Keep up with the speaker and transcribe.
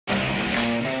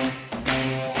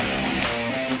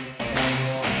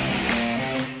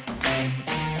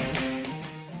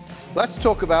Let's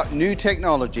talk about new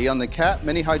technology on the CAT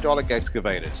mini hydraulic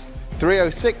excavators,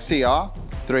 306CR,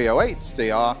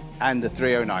 308CR, and the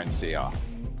 309CR.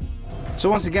 So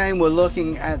once again, we're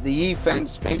looking at the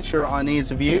E-Fence feature on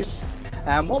ease of use.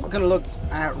 And what we're going to look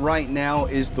at right now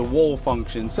is the wall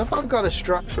function. So if I've got a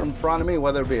structure in front of me,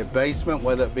 whether it be a basement,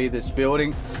 whether it be this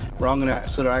building, where I'm going to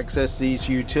sort of access these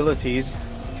utilities,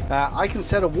 I can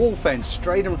set a wall fence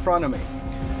straight in front of me.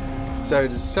 So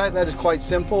to set that is quite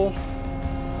simple.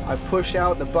 I push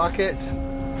out the bucket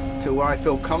to where I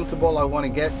feel comfortable I want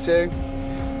to get to.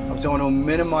 I want to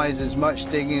minimize as much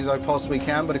digging as I possibly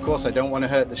can, but of course I don't want to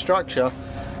hurt the structure.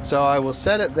 So I will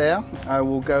set it there. I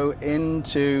will go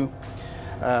into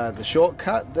the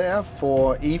shortcut there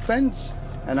for E-Fence,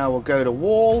 and I will go to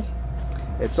wall.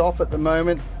 It's off at the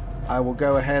moment. I will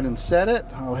go ahead and set it.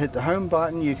 I'll hit the home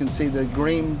button. You can see the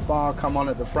green bar come on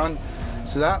at the front.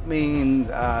 So that means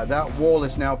that wall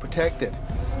is now protected.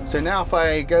 So now if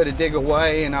I go to dig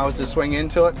away and I was to swing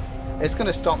into it, it's going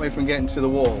to stop me from getting to the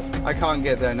wall. I can't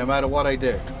get there no matter what I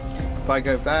do. If I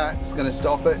go back, it's going to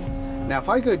stop it. Now if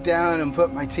I go down and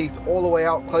put my teeth all the way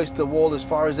out close to the wall as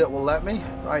far as it will let me,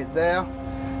 right there,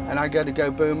 and I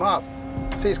go boom up,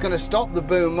 see, it's going to stop the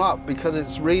boom up because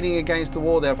it's reading against the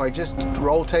wall there. If I just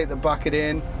rotate the bucket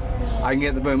in, I can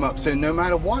get the boom up. So no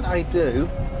matter what I do,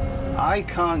 I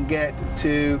can't get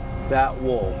to that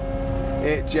wall.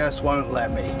 It just won't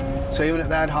let me. So even at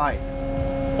that height,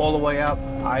 all the way up,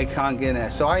 I can't get in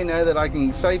there. So I know that I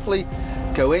can safely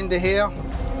go into here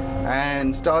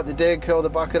and start the dig, curl the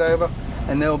bucket over,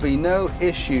 and there will be no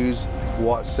issues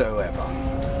whatsoever.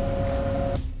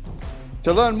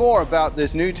 To learn more about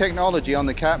this new technology on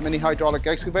the CAT mini hydraulic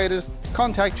excavators,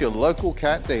 contact your local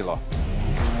CAT dealer.